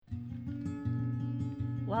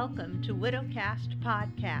Welcome to Widowcast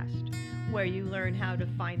Podcast, where you learn how to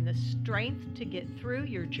find the strength to get through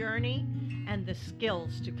your journey and the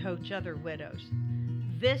skills to coach other widows.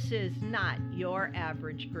 This is not your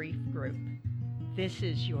average grief group. This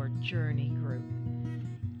is your journey group.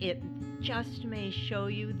 It just may show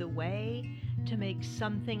you the way to make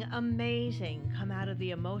something amazing come out of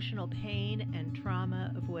the emotional pain and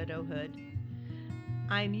trauma of widowhood.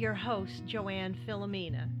 I'm your host, Joanne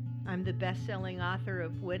Filomena. I'm the best-selling author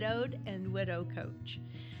of Widowed and Widow Coach,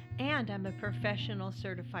 and I'm a professional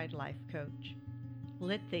certified life coach.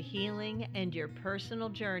 Let the healing and your personal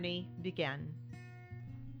journey begin.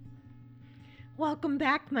 Welcome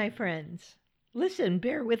back, my friends. Listen,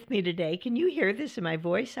 bear with me today. Can you hear this in my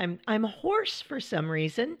voice? I'm hoarse for some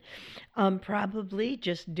reason. Probably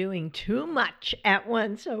just doing too much at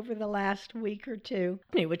once over the last week or two,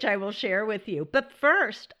 which I will share with you. But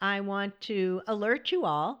first, I want to alert you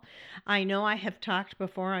all. I know I have talked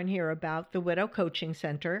before on here about the Widow Coaching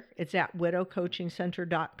Center. It's at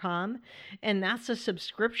widowcoachingcenter.com, and that's a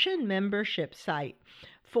subscription membership site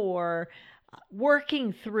for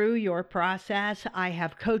working through your process. I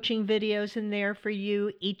have coaching videos in there for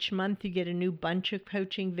you. Each month you get a new bunch of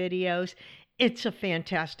coaching videos. It's a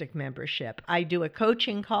fantastic membership. I do a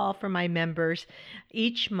coaching call for my members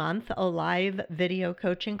each month, a live video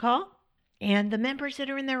coaching call. And the members that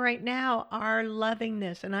are in there right now are loving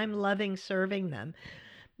this, and I'm loving serving them.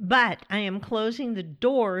 But I am closing the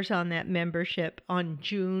doors on that membership on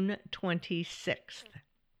June 26th.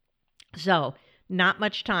 So, not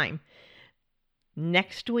much time.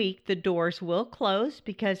 Next week, the doors will close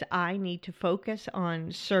because I need to focus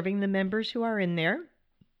on serving the members who are in there.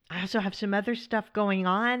 I also have some other stuff going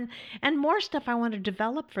on and more stuff I want to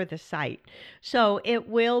develop for the site. So it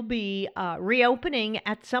will be reopening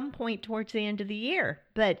at some point towards the end of the year.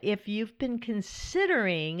 But if you've been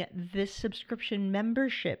considering this subscription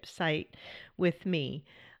membership site with me,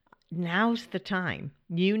 now's the time.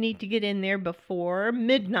 You need to get in there before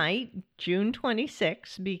midnight, June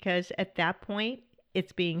 26th, because at that point,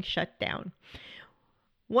 it's being shut down.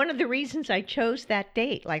 One of the reasons I chose that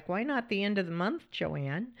date, like why not the end of the month,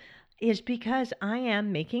 Joanne, is because I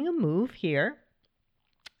am making a move here.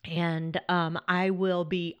 And I will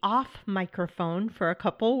be off microphone for a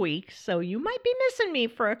couple weeks. So you might be missing me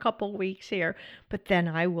for a couple weeks here, but then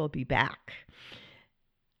I will be back.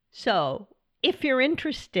 So if you're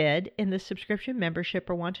interested in the subscription membership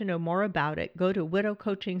or want to know more about it, go to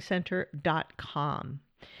widowcoachingcenter.com.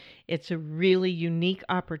 It's a really unique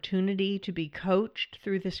opportunity to be coached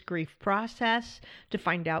through this grief process, to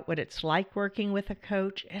find out what it's like working with a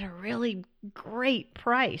coach at a really great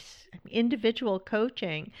price. Individual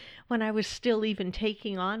coaching, when I was still even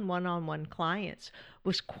taking on one-on-one clients,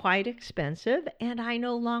 was quite expensive, and I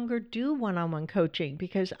no longer do one-on-one coaching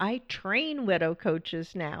because I train widow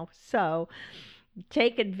coaches now. So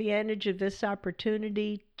take advantage of this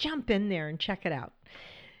opportunity, jump in there and check it out.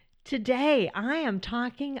 Today, I am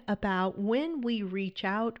talking about when we reach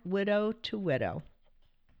out widow to widow.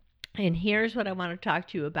 And here's what I want to talk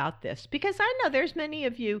to you about this, because I know there's many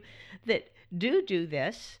of you that do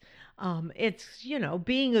this. It's,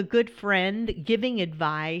 being a good friend, giving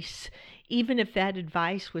advice, even if that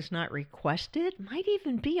advice was not requested, might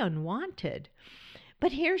even be unwanted.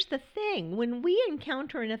 But here's the thing. When we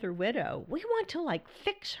encounter another widow, we want to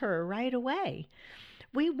fix her right away.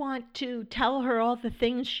 We want to tell her all the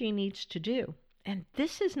things she needs to do. And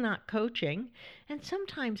this is not coaching, and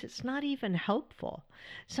sometimes it's not even helpful.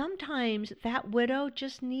 Sometimes that widow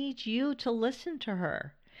just needs you to listen to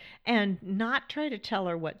her and not try to tell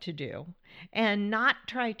her what to do and not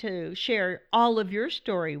try to share all of your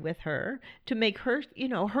story with her to make her,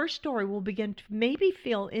 her story will begin to maybe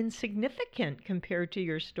feel insignificant compared to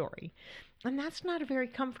your story. And that's not a very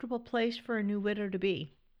comfortable place for a new widow to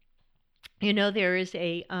be. There is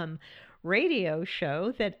a radio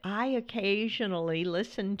show that I occasionally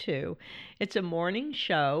listen to. It's a morning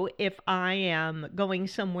show. If I am going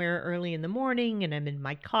somewhere early in the morning and I'm in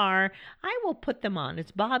my car, I will put them on. It's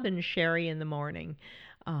Bob and Sherry in the morning.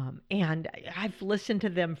 And I've listened to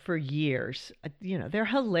them for years. They're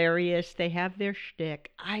hilarious. They have their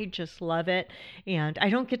shtick. I just love it. And I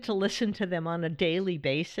don't get to listen to them on a daily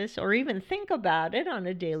basis or even think about it on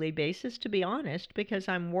a daily basis, to be honest, because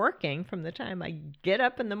I'm working from the time I get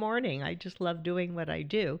up in the morning. I just love doing what I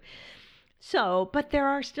do. But there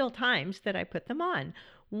are still times that I put them on.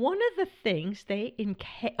 One of the things they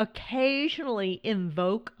occasionally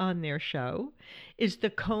invoke on their show is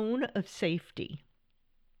the cone of safety.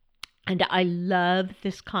 And I love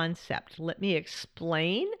this concept. Let me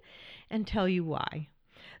explain and tell you why.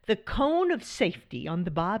 The cone of safety on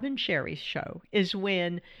the Bob and Sherry show is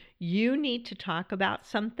when you need to talk about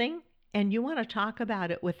something and you want to talk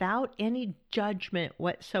about it without any judgment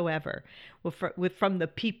whatsoever from the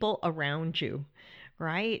people around you,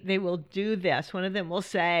 right? They will do this. One of them will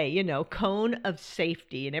say, cone of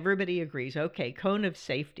safety, and everybody agrees, okay, cone of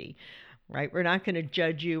safety, right? We're not going to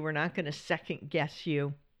judge you. We're not going to second guess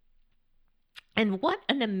you. And what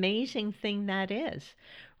an amazing thing that is,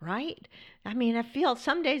 right? I mean,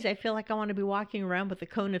 some days I feel like I want to be walking around with a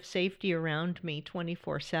cone of safety around me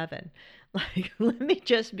 24/7. Like, let me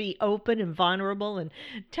just be open and vulnerable and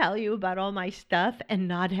tell you about all my stuff and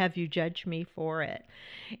not have you judge me for it.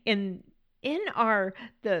 And in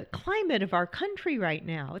the climate of our country right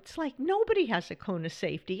now, it's like nobody has a cone of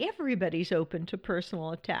safety. Everybody's open to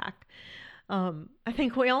personal attack. I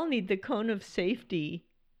think we all need the cone of safety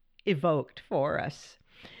evoked for us.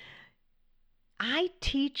 I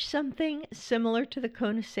teach something similar to the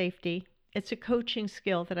cone of safety. It's a coaching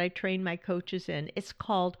skill that I train my coaches in. It's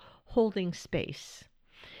called holding space.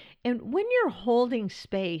 And when you're holding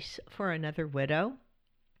space for another widow,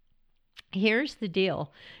 here's the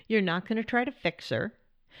deal. You're not going to try to fix her.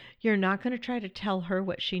 You're not going to try to tell her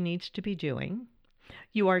what she needs to be doing.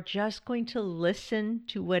 You are just going to listen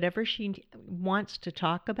to whatever she wants to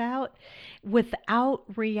talk about without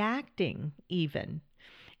reacting even.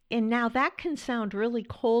 And now that can sound really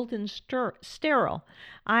cold and sterile.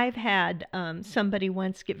 I've had somebody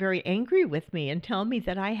once get very angry with me and tell me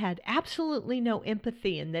that I had absolutely no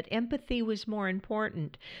empathy and that empathy was more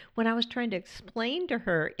important. When I was trying to explain to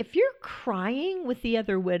her, if you're crying with the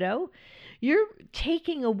other widow, you're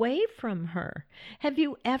taking away from her. Have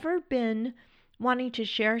you ever been wanting to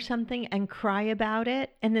share something and cry about it,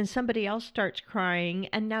 and then somebody else starts crying,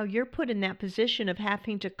 and now you're put in that position of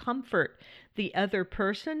having to comfort the other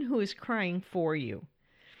person who is crying for you?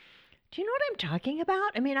 Do you know what I'm talking about?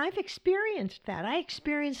 I mean, I've experienced that. I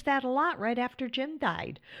experienced that a lot right after Jim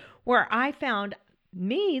died, where I found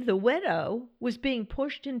me, the widow, was being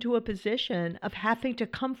pushed into a position of having to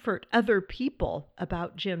comfort other people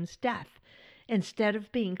about Jim's death instead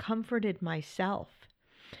of being comforted myself.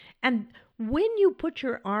 And when you put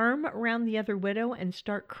your arm around the other widow and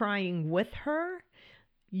start crying with her,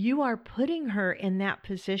 you are putting her in that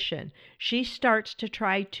position. She starts to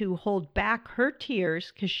try to hold back her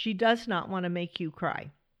tears because she does not want to make you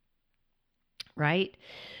cry, right?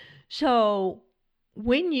 So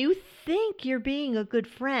when you think you're being a good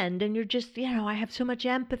friend and you're just, I have so much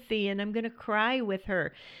empathy and I'm going to cry with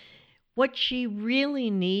her, what she really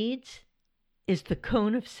needs is the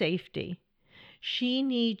cone of safety. She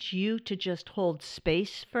needs you to just hold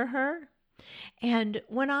space for her. And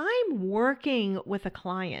when I'm working with a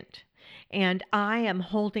client and I am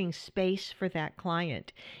holding space for that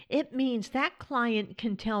client, it means that client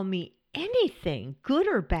can tell me anything, good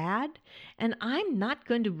or bad, and I'm not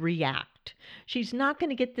going to react. She's not going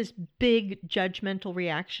to get this big judgmental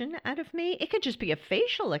reaction out of me. It could just be a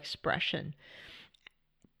facial expression.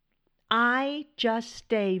 I just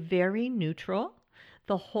stay very neutral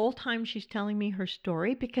the whole time she's telling me her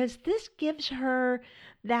story, because this gives her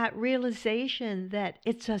that realization that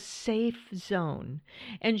it's a safe zone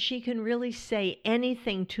and she can really say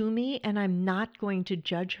anything to me and I'm not going to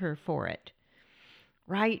judge her for it,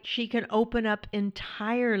 right? She can open up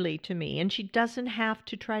entirely to me and she doesn't have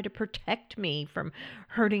to try to protect me from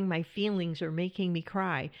hurting my feelings or making me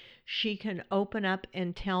cry. She can open up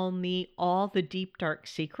and tell me all the deep, dark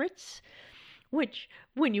secrets, which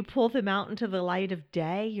when you pull them out into the light of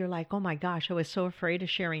day, you're like, oh my gosh, I was so afraid of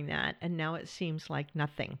sharing that. And now it seems like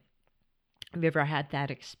nothing. Have you ever had that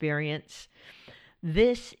experience?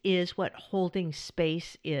 This is what holding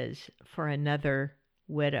space is for another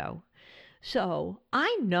widow. So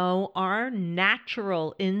I know our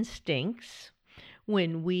natural instincts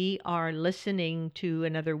when we are listening to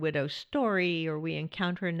another widow's story or we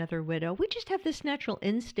encounter another widow, we just have this natural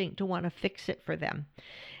instinct to want to fix it for them.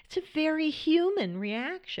 It's a very human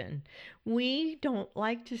reaction. We don't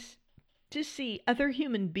like to see other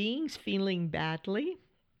human beings feeling badly,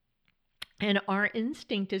 and our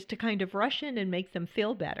instinct is to kind of rush in and make them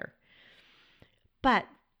feel better. But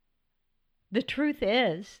the truth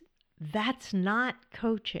is, that's not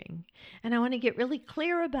coaching. And I want to get really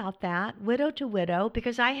clear about that, widow to widow,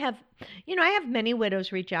 because I have many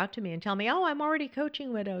widows reach out to me and tell me, oh, I'm already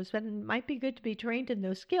coaching widows, but it might be good to be trained in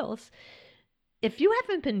those skills. If you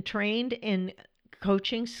haven't been trained in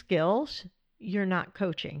coaching skills, you're not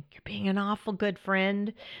coaching. You're being an awful good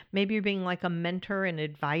friend. Maybe you're being like a mentor and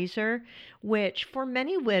advisor, which for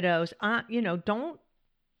many widows,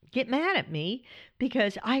 get mad at me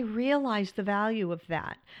because I realize the value of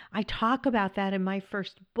that. I talk about that in my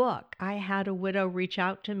first book. I had a widow reach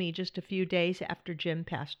out to me just a few days after Jim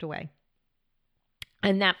passed away.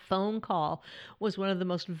 And that phone call was one of the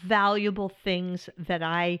most valuable things that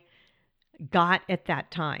I got at that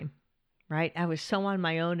time, right? I was so on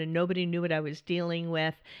my own and nobody knew what I was dealing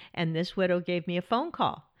with. And this widow gave me a phone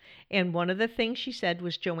call. And one of the things she said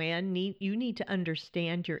was, Joanne, you need to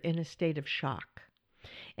understand you're in a state of shock.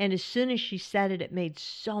 And as soon as she said it, it made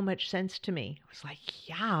so much sense to me. I was like,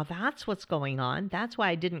 yeah, that's what's going on. That's why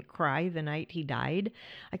I didn't cry the night he died.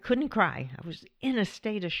 I couldn't cry. I was in a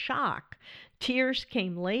state of shock. Tears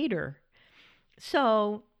came later.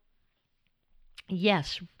 So,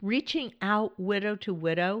 yes, reaching out widow to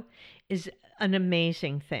widow is an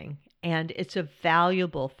amazing thing, and it's a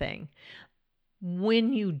valuable thing.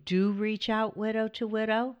 When you do reach out widow to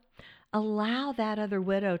widow, allow that other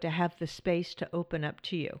widow to have the space to open up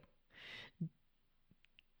to you.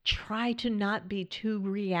 Try to not be too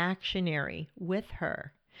reactionary with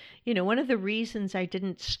her. You know, one of the reasons I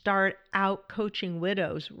didn't start out coaching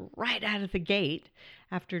widows right out of the gate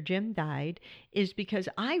after Jim died is because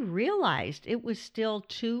I realized it was still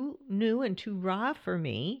too new and too raw for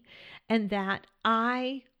me, and that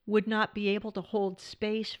I would not be able to hold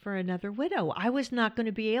space for another widow. I was not going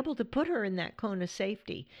to be able to put her in that cone of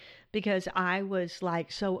safety because I was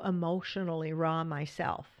like so emotionally raw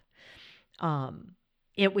myself.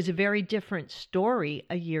 It was a very different story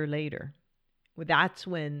a year later. That's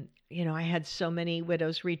when, I had so many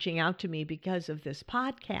widows reaching out to me because of this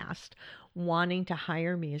podcast, wanting to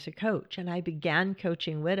hire me as a coach. And I began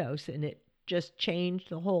coaching widows, and it just changed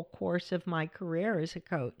the whole course of my career as a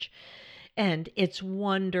coach. And it's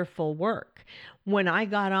wonderful work. When I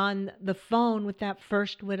got on the phone with that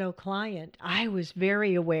first widow client, I was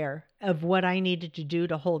very aware of what I needed to do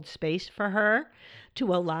to hold space for her,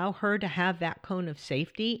 to allow her to have that cone of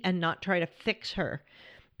safety and not try to fix her,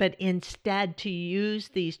 but instead to use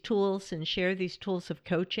these tools and share these tools of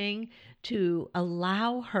coaching to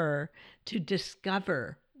allow her to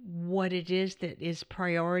discover what it is that is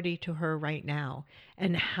priority to her right now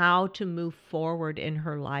and how to move forward in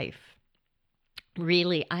her life.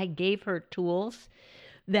 Really, I gave her tools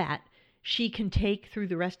that she can take through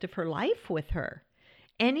the rest of her life with her.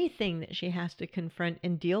 Anything that she has to confront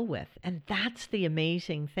and deal with. And that's the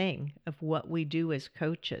amazing thing of what we do as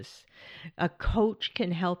coaches. A coach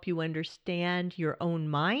can help you understand your own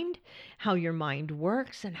mind, how your mind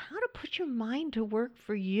works, and how to put your mind to work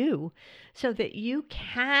for you so that you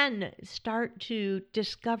can start to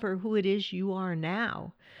discover who it is you are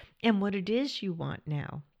now and what it is you want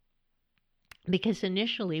now. Because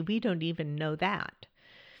initially, we don't even know that,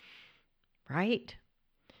 right?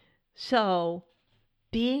 So,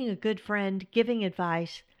 being a good friend, giving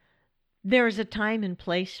advice, there is a time and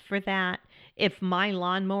place for that. If my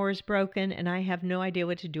lawnmower is broken and I have no idea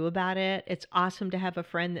what to do about it, it's awesome to have a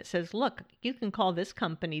friend that says, look, you can call this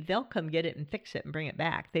company. They'll come get it and fix it and bring it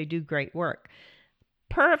back. They do great work.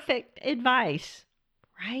 Perfect advice,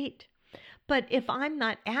 right? But if I'm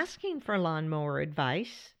not asking for lawnmower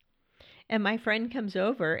advice, and my friend comes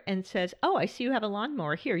over and says, oh, I see you have a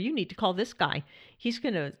lawnmower. Here, you need to call this guy. He's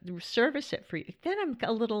going to service it for you. Then I'm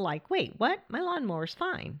a little like, wait, what? My lawnmower's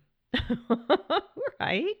fine.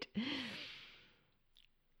 Right?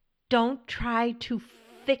 Don't try to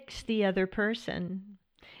fix the other person.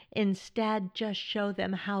 Instead, just show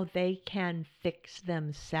them how they can fix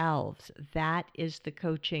themselves. That is the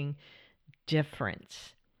coaching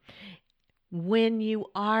difference. When you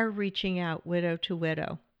are reaching out widow to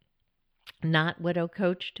widow, not widow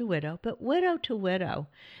coach to widow, but widow to widow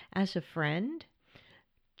as a friend,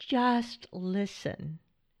 just listen.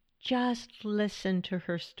 Just listen to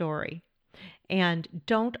her story and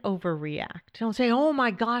don't overreact. Don't say, oh my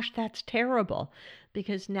gosh, that's terrible,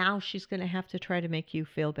 because now she's going to have to try to make you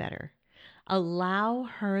feel better. Allow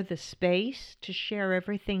her the space to share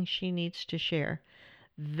everything she needs to share.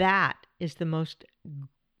 That is the most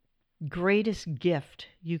greatest gift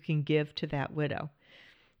you can give to that widow.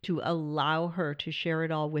 To allow her to share it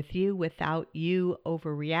all with you without you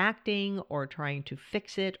overreacting or trying to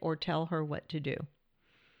fix it or tell her what to do.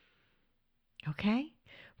 Okay?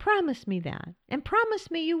 Promise me that. And promise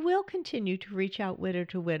me you will continue to reach out widow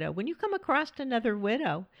to widow. When you come across another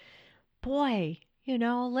widow, boy,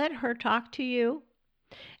 let her talk to you.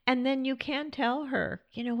 And then you can tell her,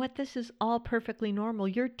 you know what, this is all perfectly normal.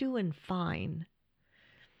 You're doing fine.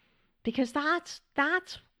 Because that's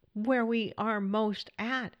where we are most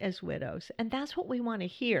at as widows. And that's what we want to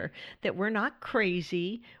hear, that we're not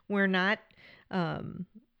crazy, we're not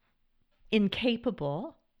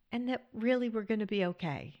incapable, and that really we're going to be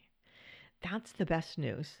okay. That's the best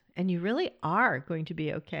news. And you really are going to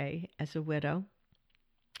be okay as a widow,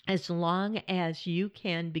 as long as you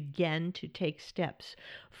can begin to take steps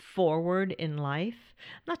forward in life.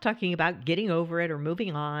 I'm not talking about getting over it or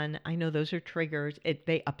moving on. I know those are triggers.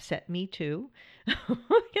 They upset me too,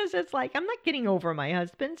 because it's like, I'm not getting over my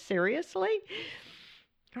husband. Seriously?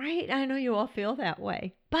 Right? I know you all feel that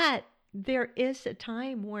way. But there is a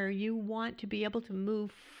time where you want to be able to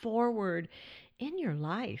move forward in your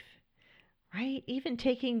life, right? Even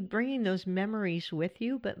bringing those memories with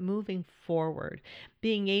you, but moving forward,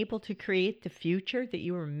 being able to create the future that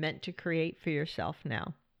you were meant to create for yourself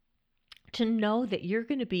now. To know that you're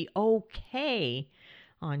going to be okay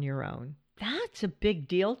on your own. That's a big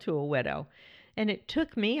deal to a widow. And it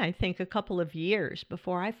took me, I think, a couple of years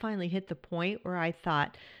before I finally hit the point where I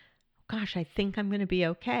thought, gosh, I think I'm going to be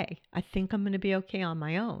okay. I think I'm going to be okay on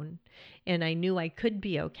my own. And I knew I could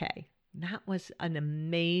be okay. That was an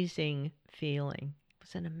amazing feeling. It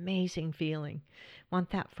was an amazing feeling. I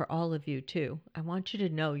want that for all of you too. I want you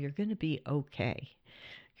to know you're going to be okay.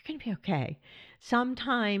 You're going to be okay.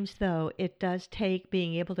 Sometimes, though, it does take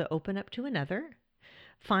being able to open up to another.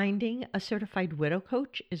 Finding a certified widow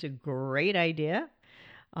coach is a great idea.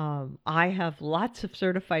 I have lots of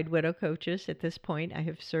certified widow coaches at this point. I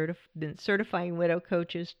have been certifying widow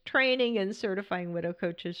coaches, training and certifying widow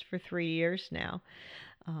coaches for 3 years now.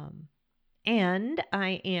 And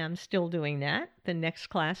I am still doing that. The next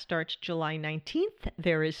class starts July 19th.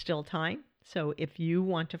 There is still time. So if you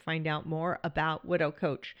want to find out more about widow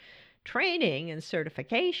coach training and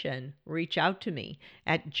certification, reach out to me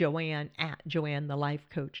at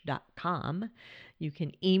joanne@joannethelifecoach.com. You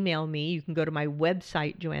can email me. You can go to my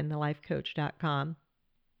website, joannethelifecoach.com,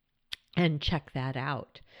 and check that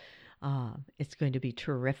out. It's going to be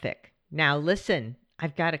terrific. Now, listen,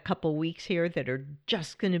 I've got a couple weeks here that are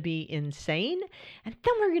just going to be insane. And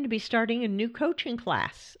then we're going to be starting a new coaching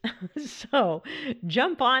class. So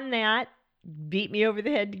jump on that. Beat me over the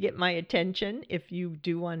head to get my attention. If you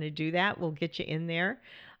do want to do that, we'll get you in there.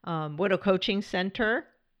 Widow Coaching Center,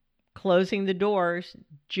 closing the doors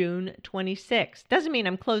June 26th. Doesn't mean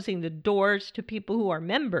I'm closing the doors to people who are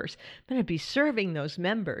members. I'm going to be serving those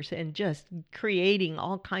members and just creating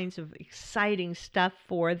all kinds of exciting stuff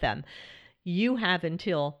for them. You have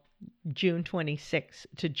until June 26th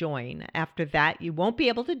to join. After that, you won't be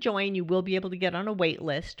able to join. You will be able to get on a wait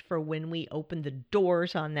list for when we open the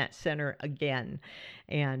doors on that center again.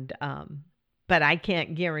 And but I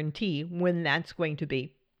can't guarantee when that's going to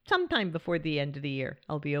be. Sometime before the end of the year,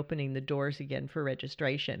 I'll be opening the doors again for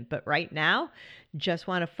registration. But right now, just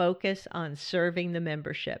want to focus on serving the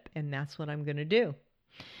membership, and that's what I'm going to do.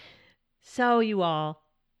 So you all,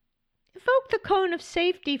 evoke the cone of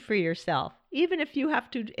safety for yourself. Even if you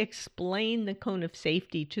have to explain the cone of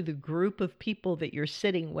safety to the group of people that you're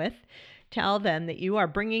sitting with, tell them that you are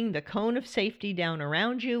bringing the cone of safety down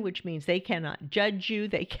around you, which means they cannot judge you,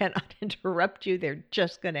 they cannot interrupt you, they're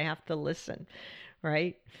just going to have to listen,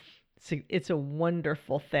 right? It's a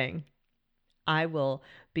wonderful thing. I will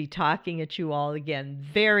be talking at you all again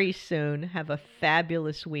very soon. Have a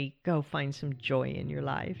fabulous week. Go find some joy in your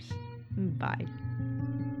lives. Bye.